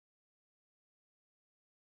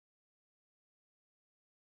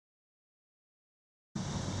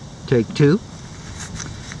Take two.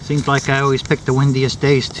 Seems like I always pick the windiest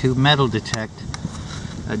days to metal detect.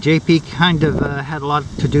 JP kind of had a lot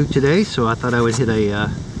to do today, so I thought I would hit a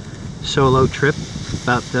solo trip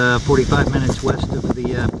about 45 minutes west of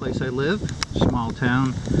the place I live. Small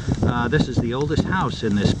town. This is the oldest house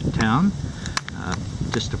in this town.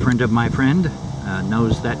 Just a friend of my friend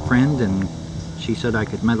knows that friend, and she said I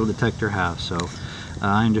could metal detect her house. So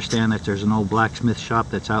I understand that there's an old blacksmith shop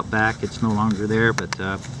that's out back. It's no longer there, but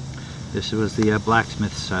this was the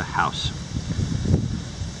blacksmith's house.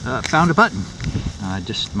 Found a button.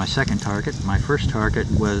 Just my second target. My first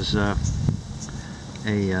target was a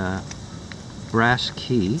brass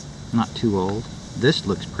key, not too old. This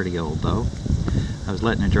looks pretty old though. I was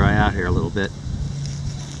letting it dry out here a little bit.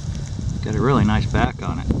 Got a really nice back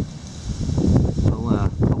on it. We'll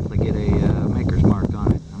hopefully get a maker's mark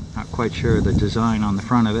on it. I'm not quite sure the design on the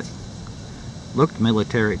front of it. Looked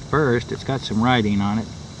military at first. It's got some writing on it.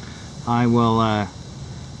 I will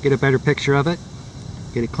get a better picture of it,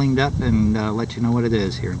 get it cleaned up, and let you know what it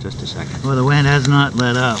is here in just a second. Well, the wind has not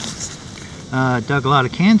let up. Dug a lot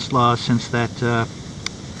of can slaw since that,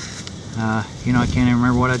 you know, I can't even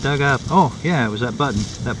remember what I dug up. Oh, yeah, it was that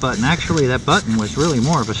button. Actually, that button was really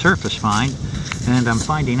more of a surface find, and I'm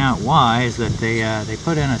finding out why, is that they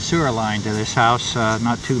put in a sewer line to this house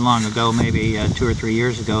not too long ago, maybe 2 or 3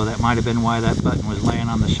 years ago. That might have been why that button was laying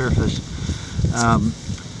on the surface.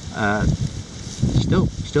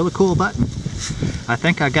 Still a cool button. I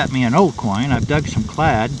think I got me an old coin. I've dug some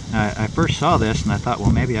clad. I first saw this and I thought,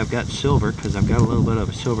 well, maybe I've got silver because I've got a little bit of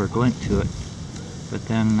a silver glint to it. But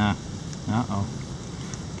then, uh-oh, I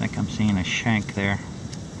think I'm seeing a shank there.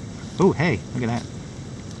 Oh, hey, look at that.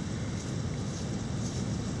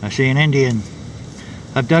 I see an Indian.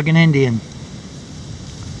 I've dug an Indian.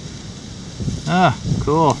 Ah,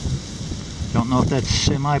 cool. Don't know if that's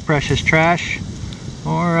semi-precious trash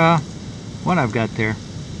or what I've got there.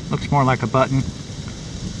 Looks more like a button.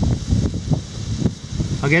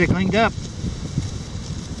 I'll get it cleaned up.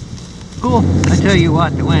 Cool. I tell you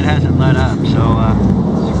what, the wind hasn't let up, so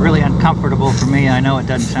it's really uncomfortable for me. I know it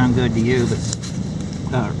doesn't sound good to you,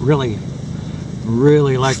 but really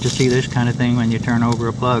like to see this kind of thing when you turn over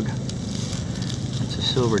a plug. It's a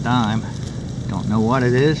silver dime. Don't know what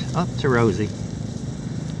it is. Oh, it's a Rosie.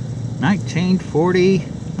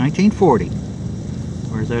 1940.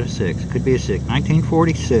 Or is that a 6? Could be a 6.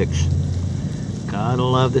 1946. Gotta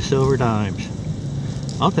love the silver dimes.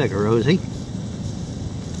 I'll take a Rosie.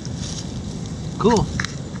 Cool.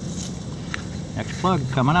 Next plug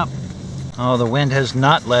coming up. Oh, the wind has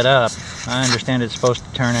not let up. I understand it's supposed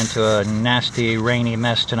to turn into a nasty, rainy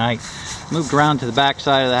mess tonight. Moved around to the back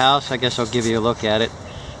side of the house. I guess I'll give you a look at it.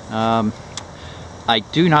 I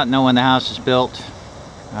do not know when the house is built.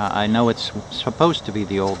 I know it's supposed to be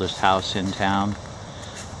the oldest house in town.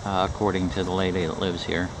 According to the lady that lives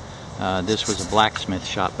here. This was a blacksmith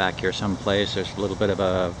shop back here someplace. There's a little bit of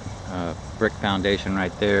a brick foundation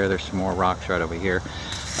right there. There's some more rocks right over here.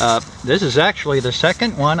 This is actually the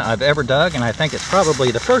second one I've ever dug, and I think it's probably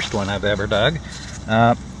the first one I've ever dug.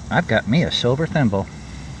 I've got me a silver thimble.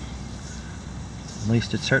 At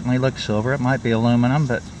least it certainly looks silver. It might be aluminum,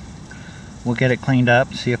 but we'll get it cleaned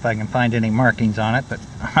up, see if I can find any markings on it. But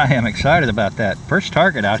I am excited about that. First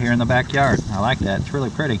target out here in the backyard. I like that. It's really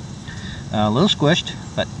pretty. A little squished,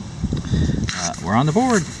 but we're on the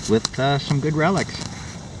board with some good relics.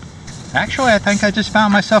 Actually, I think I just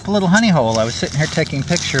found myself a little honey hole. I was sitting here taking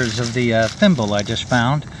pictures of the thimble I just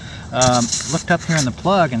found. Looked up here in the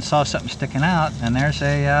plug and saw something sticking out, and there's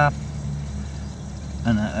a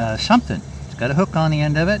something. It's got a hook on the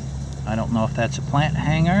end of it. I don't know if that's a plant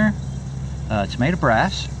hanger. It's made of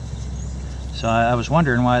brass, so I was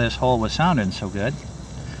wondering why this hole was sounding so good.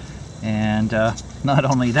 And not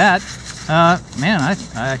only that, man,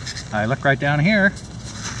 I look right down here,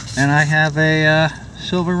 and I have a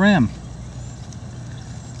silver rim.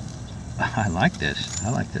 I like this. I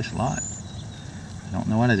like this a lot. I don't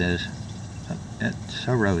know what it is, but it's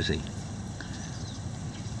so rosy.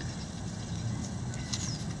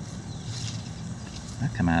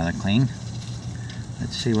 That come out of there clean.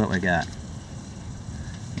 Let's see what we got.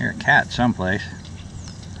 You're a cat someplace.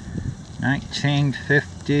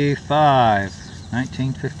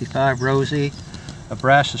 1955 Rosie, a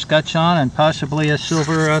brass escutcheon, and possibly a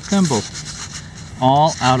silver thimble.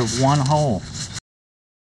 All out of one hole.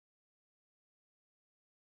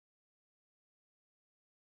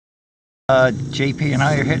 JP and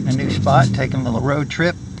I are hitting a new spot, taking a little road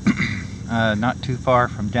trip. Not too far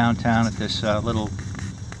from downtown at this little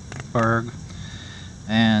burg.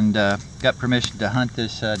 And got permission to hunt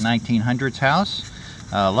this 1900s house.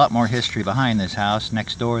 A lot more history behind this house.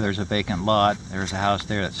 Next door there's a vacant lot. There's a house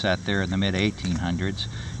there that sat there in the mid 1800s.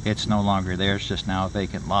 It's no longer there, it's just now a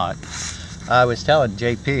vacant lot. I was telling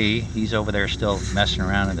JP, he's over there still messing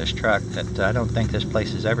around in this truck, that I don't think this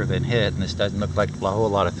place has ever been hit, and this doesn't look like a whole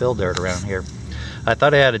lot of fill dirt around here. I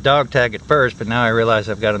thought I had a dog tag at first, but now I realize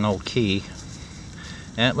I've got an old key.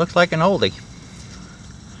 And it looks like an oldie.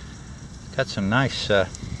 Got some nice, I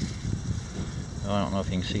don't know if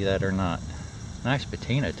you can see that or not. Nice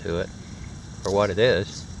patina to it, for what it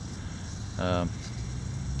is.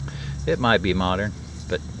 It might be modern,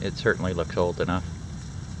 but it certainly looks old enough.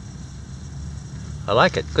 I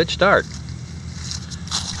like it. Good start.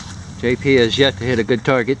 JP has yet to hit a good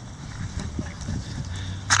target.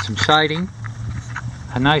 Some siding.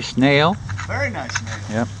 A nice nail. Very nice nail.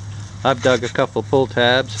 Yep. I've dug a couple pull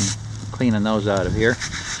tabs and cleaning those out of here.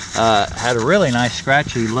 Had a really nice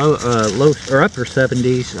scratchy low or upper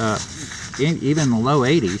 70s, even the low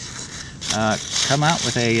 80s. Come out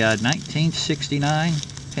with a 1969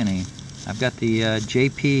 penny. I've got the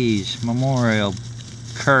JP's Memorial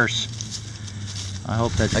Curse. I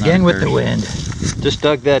hope that's again with the wind. Just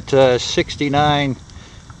dug that 69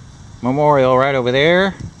 Memorial right over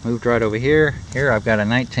there. Moved right over here. Here I've got a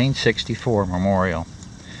 1964 Memorial.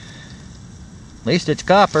 At least it's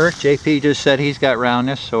copper. JP just said he's got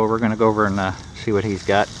roundness, so we're going to go over and see what he's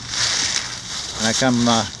got. Can I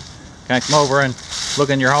come over and look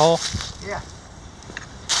in your hole? Yeah.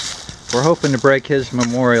 We're hoping to break his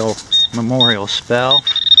memorial spell.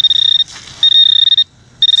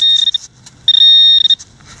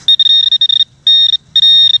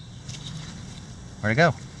 Where'd it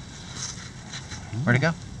go? Where'd it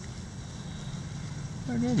go?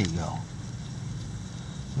 Where did he go?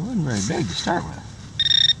 It wasn't very big to start with.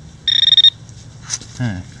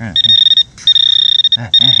 There,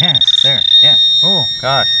 yeah. Oh,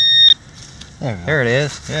 gosh. There it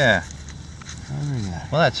is, yeah.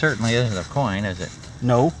 Well, that certainly isn't a coin, is it?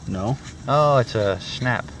 No, no. Oh, it's a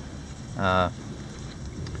snap.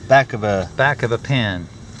 Back of a pin.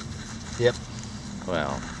 Yep.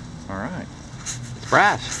 Well, all right. It's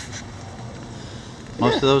brass.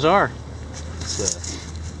 Most of those are.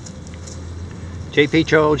 JP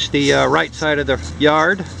chose the right side of the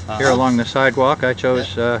yard. Here along the sidewalk. I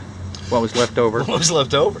chose what was left over. What was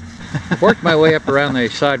left over? Worked my way up around the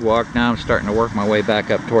sidewalk. Now I'm starting to work my way back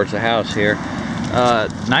up towards the house here.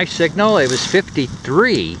 Nice signal. It was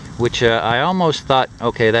 53, which I almost thought,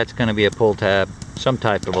 okay, that's going to be a pull tab, some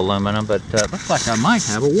type of aluminum, but looks like I might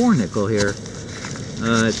have a war nickel here.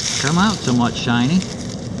 It's come out somewhat shiny.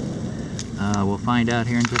 We'll find out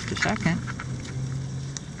here in just a second.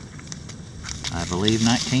 I believe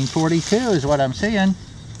 1942 is what I'm seeing.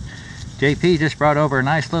 JP just brought over a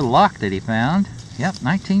nice little lock that he found. Yep,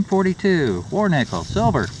 1942. War nickel,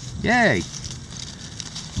 silver. Yay!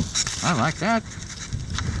 I like that.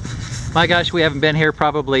 My gosh, we haven't been here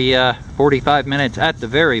probably 45 minutes at the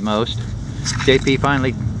very most. JP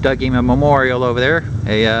finally dug him a memorial over there,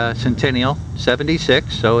 a Centennial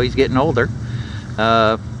 76, so he's getting older.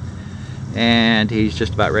 And he's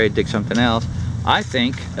just about ready to dig something else. I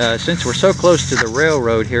think, since we're so close to the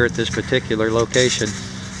railroad here at this particular location,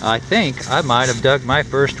 I think I might have dug my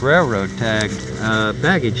first railroad tag,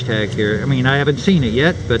 baggage tag here. I mean, I haven't seen it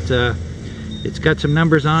yet, but it's got some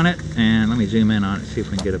numbers on it, and let me zoom in on it, see if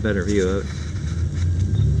we can get a better view of it.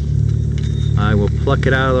 I will pluck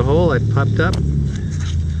it out of the hole. It popped up.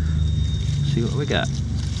 See what we got.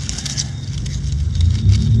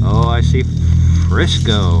 Oh, I see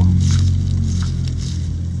Frisco.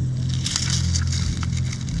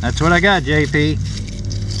 That's what I got, JP.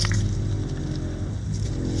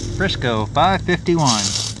 Frisco 551.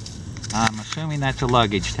 I'm assuming that's a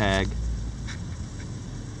luggage tag.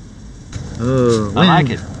 Oh, I like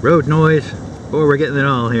it. Road noise. Oh, we're getting it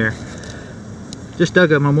all here. Just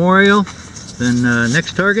dug a memorial. Then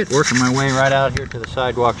next target, working my way right out here to the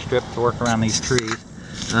sidewalk strip to work around these trees.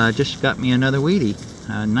 Just got me another wheatie.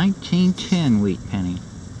 1910 wheat penny.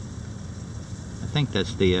 I think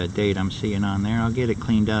that's the date I'm seeing on there. I'll get it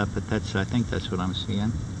cleaned up, but I think that's what I'm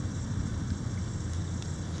seeing.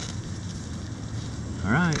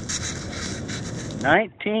 All right.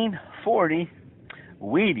 1940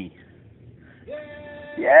 wheatie.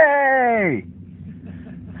 Yay!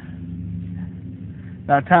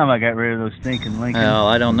 About time I got rid of those stinking Lincoln. Well,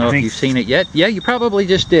 I don't know if you've seen it yet. Yeah, you probably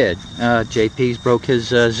just did. JP's broke his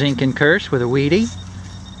zinc and curse with a wheatie.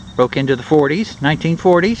 Broke into the 40s,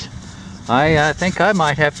 1940s. I think I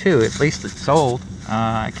might have too. At least it's sold.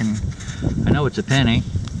 I know it's a penny.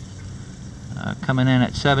 Coming in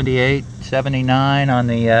at 78, 79 on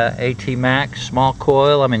the AT Max small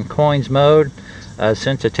coil. I'm in coins mode.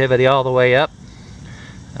 Sensitivity all the way up.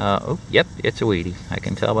 Oh, yep, it's a weedy. I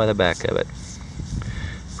can tell by the back of it.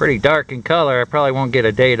 Pretty dark in color. I probably won't get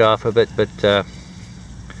a date off of it, but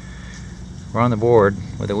we're on the board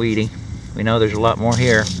with a weedy. We know there's a lot more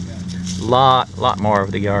here. Lot more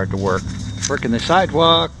of the yard to work. Working the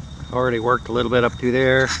sidewalk. Already worked a little bit up through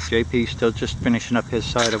there. JP's still just finishing up his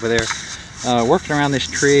side over there. Working around this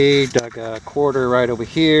tree. Dug a quarter right over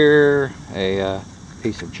here. A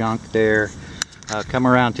piece of junk there. Come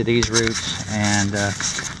around to these roots, and I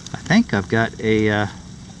think I've got a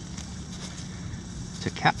it's a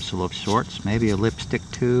capsule of sorts, maybe a lipstick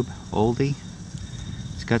tube, oldie.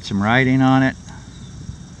 It's got some writing on it.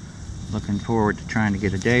 Looking forward to trying to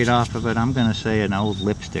get a date off of it. I'm gonna say an old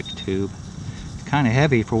lipstick tube. It's kind of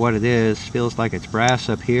heavy for what it is. Feels like it's brass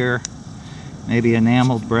up here, maybe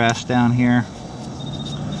enameled brass down here.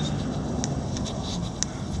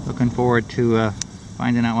 Looking forward to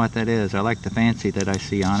finding out what that is. I like the fancy that I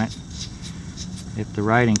see on it. If the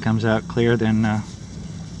writing comes out clear, then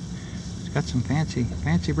it's got some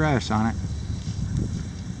fancy brass on it.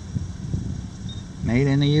 Made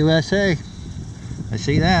in the USA. I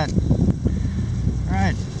see that.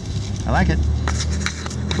 Alright, I like it.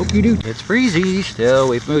 Hope you do. It's breezy still.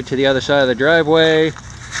 We've moved to the other side of the driveway.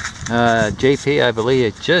 JP, I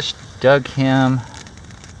believe, just dug him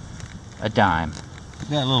a dime.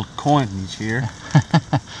 Got a little coinage here.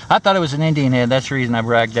 I thought it was an Indian head. That's the reason I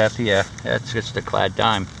bragged after. Yeah, that's just a clad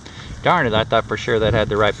dime. Darn it, I thought for sure that had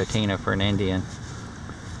the right patina for an Indian.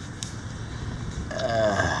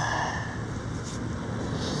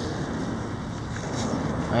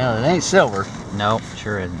 Well, it ain't silver. No,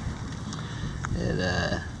 sure isn't.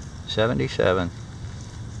 It 77.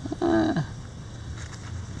 I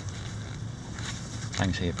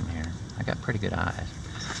can see it from here. I got pretty good eyes.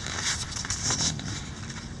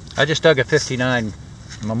 I just dug a 59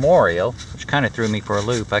 Memorial, which kind of threw me for a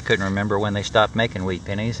loop. I couldn't remember when they stopped making wheat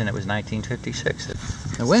pennies, and it was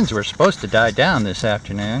 1956. The winds were supposed to die down this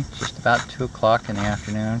afternoon, just about 2 o'clock in the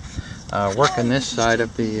afternoon. Working this side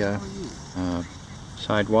of the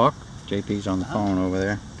sidewalk. JP's on the phone over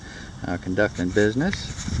there, conducting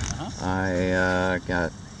business. I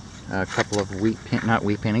got a couple of not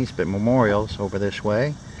wheat pennies, but memorials over this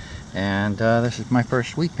way. And this is my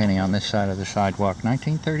first wheat penny on this side of the sidewalk,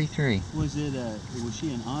 1933. Was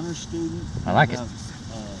she an honor student? I like it.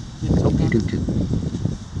 Hope you do too.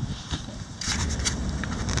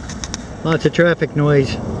 Lots of traffic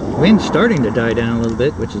noise. Wind's starting to die down a little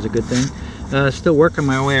bit, which is a good thing. Still working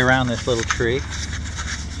my way around this little tree.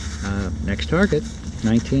 Next target,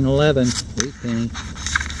 1911 wheat penny.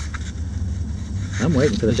 I'm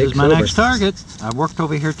waiting for the big silver. This is my next target. I worked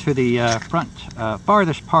over here to the front,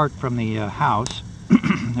 farthest part from the house.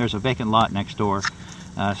 There's a vacant lot next door, so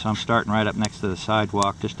I'm starting right up next to the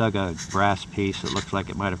sidewalk. Just dug a brass piece. It looks like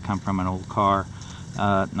it might have come from an old car.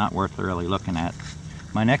 Not worth really looking at.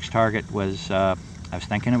 My next target was, I was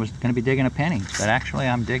thinking it was going to be digging a penny, but actually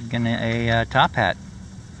I'm digging a top hat.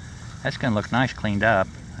 That's going to look nice cleaned up.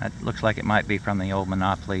 That looks like it might be from the old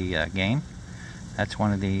Monopoly game. That's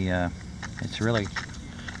one of the... it's really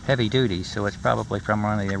heavy duty, so it's probably from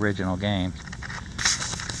one of the original games.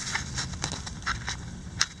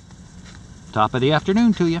 Top of the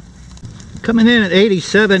afternoon to you. Coming in at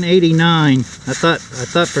 87, 89. I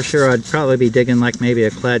thought for sure I'd probably be digging like maybe a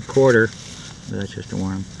clad quarter. But that's just a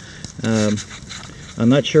worm. I'm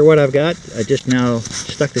not sure what I've got. I just now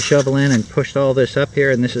stuck the shovel in and pushed all this up here,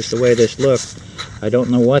 and this is the way this looks. I don't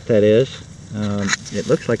know what that is. It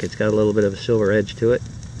looks like it's got a little bit of a silver edge to it.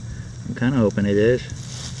 I'm kind of hoping it is.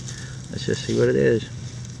 Let's just see what it is.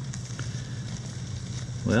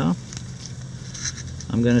 Well,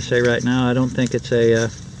 I'm going to say right now I don't think it's a...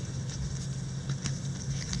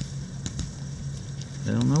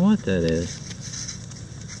 I don't know what that is.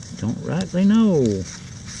 Don't rightly know.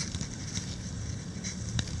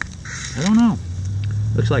 I don't know.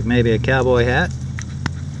 Looks like maybe a cowboy hat.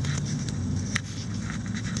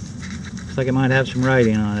 Looks like it might have some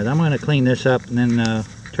writing on it. I'm going to clean this up and then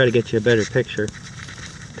try to get you a better picture.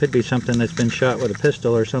 Could be something that's been shot with a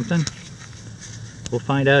pistol or something. We'll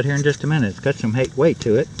find out here in just a minute. It's got some weight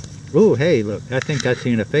to it. Ooh, hey, look. I think I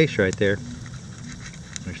seen a face right there.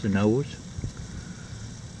 There's the nose.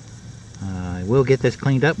 We'll get this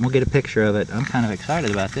cleaned up and we'll get a picture of it. I'm kind of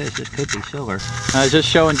excited about this. This could be silver. I was just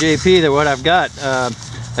showing JP that what I've got.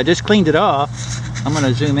 I just cleaned it off. I'm going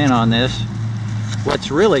to zoom in on this. What's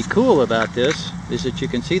really cool about this is that you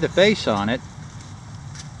can see the face on it.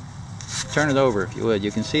 Turn it over if you would.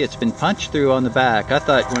 You can see it's been punched through on the back. I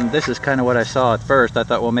thought, when this is kind of what I saw at first, I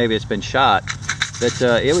thought, well, maybe it's been shot. But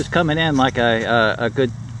it was coming in like a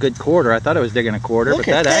good quarter. I thought I was digging a quarter, but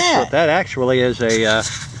that actually is a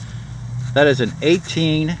That is an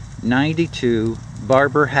 1892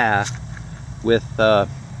 Barber half with a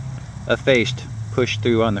face pushed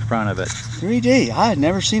through on the front of it. 3D. I had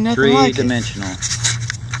never seen nothing like it. Three-dimensional.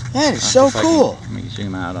 That is so cool. Let me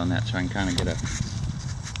zoom out on that so I can kind of get a...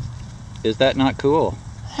 Is that not cool?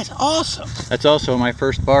 That's awesome. That's also my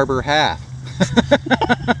first Barber half.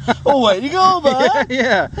 Oh, way to go, bud.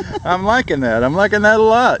 Yeah, I'm liking that. I'm liking that a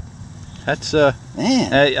lot. That's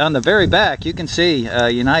man. On the very back you can see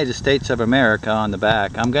United States of America on the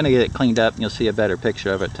back. I'm gonna get it cleaned up and you'll see a better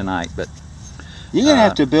picture of it tonight, but you're gonna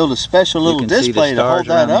have to build a special little display to hold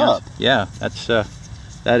that up. Yeah,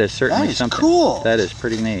 that is certainly something cool. That is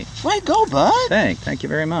pretty neat. Way to go, bud. Thank you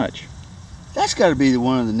very much. That's got to be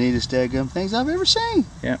one of the neatest daggum things I've ever seen.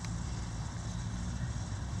 Yeah,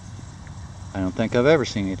 I don't think I've ever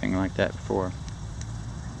seen anything like that before.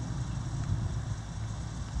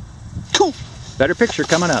 Cool. Better picture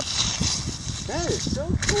coming up. That is so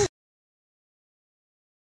cool.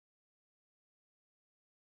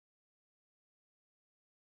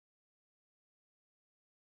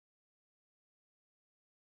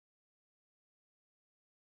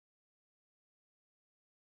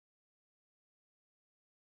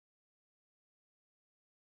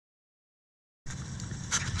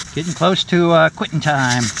 Getting close to quitting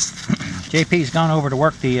time. JP's gone over to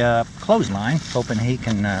work the clothesline, hoping he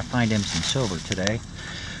can find him some silver today.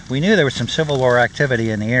 We knew there was some Civil War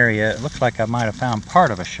activity in the area. It looks like I might have found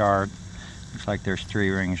part of a shard. Looks like there's 3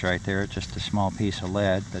 rings right there, just a small piece of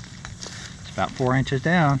lead, but it's about 4 inches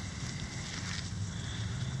down.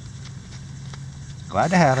 Glad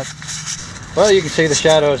to have it. Well, you can see the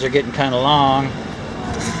shadows are getting kind of long.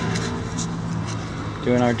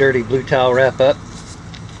 Doing our dirty blue towel wrap up.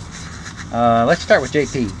 Let's start with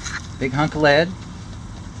JP. Big hunk of lead.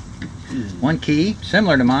 1 key,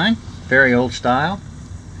 similar to mine, very old style.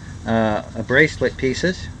 A bracelet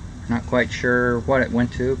pieces. Not quite sure what it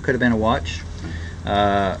went to. Could have been a watch.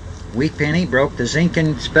 Wheat penny broke the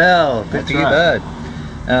zinking spell. Good for you, bud.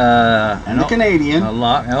 And a Canadian. A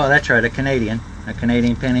lock. Oh, that's right, a Canadian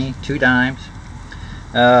penny, 2 dimes.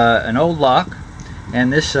 An old lock,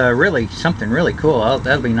 and this really something really cool.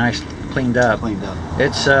 That'll be nice cleaned up.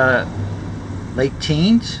 It's late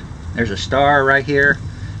teens. There's a star right here.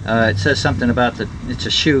 It says something about it's a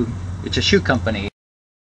shoe company.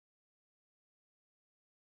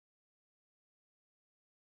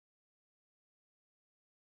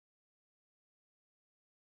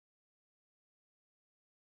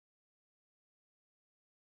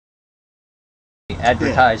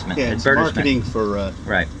 Advertisement. Yeah, it's advertisement. marketing for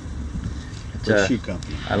right. It's a shoe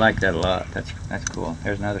company. I like that a lot. That's cool.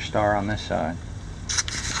 There's another star on this side.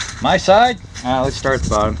 My side. Let's start at the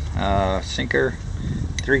bottom. Sinker,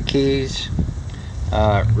 3 keys.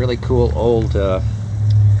 Really cool old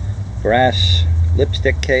brass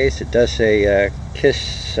lipstick case. It does say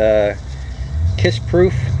kiss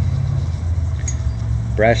proof.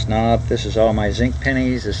 Brass knob. This is all my zinc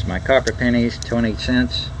pennies. This is my copper pennies. 20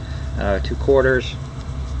 cents. 2 quarters,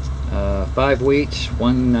 5 wheats,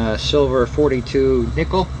 1 silver 42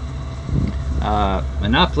 nickel,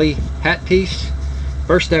 Monopoly hat piece,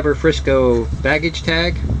 first ever Frisco baggage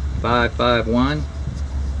tag, 551.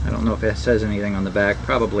 I don't know if it says anything on the back,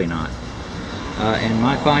 probably not. And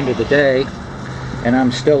my find of the day, and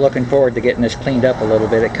I'm still looking forward to getting this cleaned up a little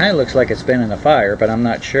bit. It kind of looks like it's been in a fire, but I'm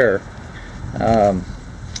not sure.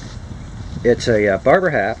 It's a Barber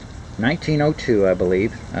hat. 1902, I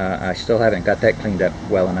believe. I still haven't got that cleaned up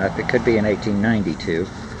well enough. It could be in 1892.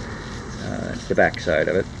 It's the back side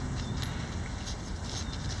of it.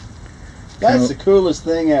 That's the coolest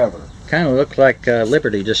thing ever. Kind of looked like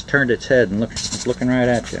Liberty just turned its head and it's looking right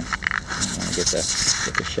at you. I want to get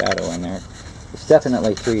the shadow in there. It's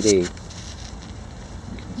definitely 3D.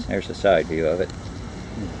 There's the side view of it.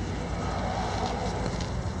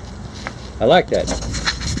 I like that.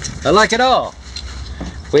 I like it all.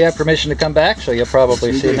 We have permission to come back, so you'll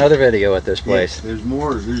probably see another video at this place. Yes, there's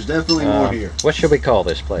more. There's definitely more here. What should we call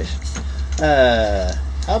this place? How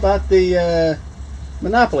about the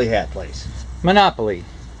Monopoly hat place? Monopoly.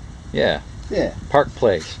 Yeah. Yeah. Park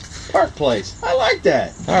Place. Park Place. I like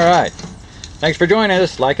that. All right. Thanks for joining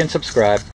us. Like and subscribe.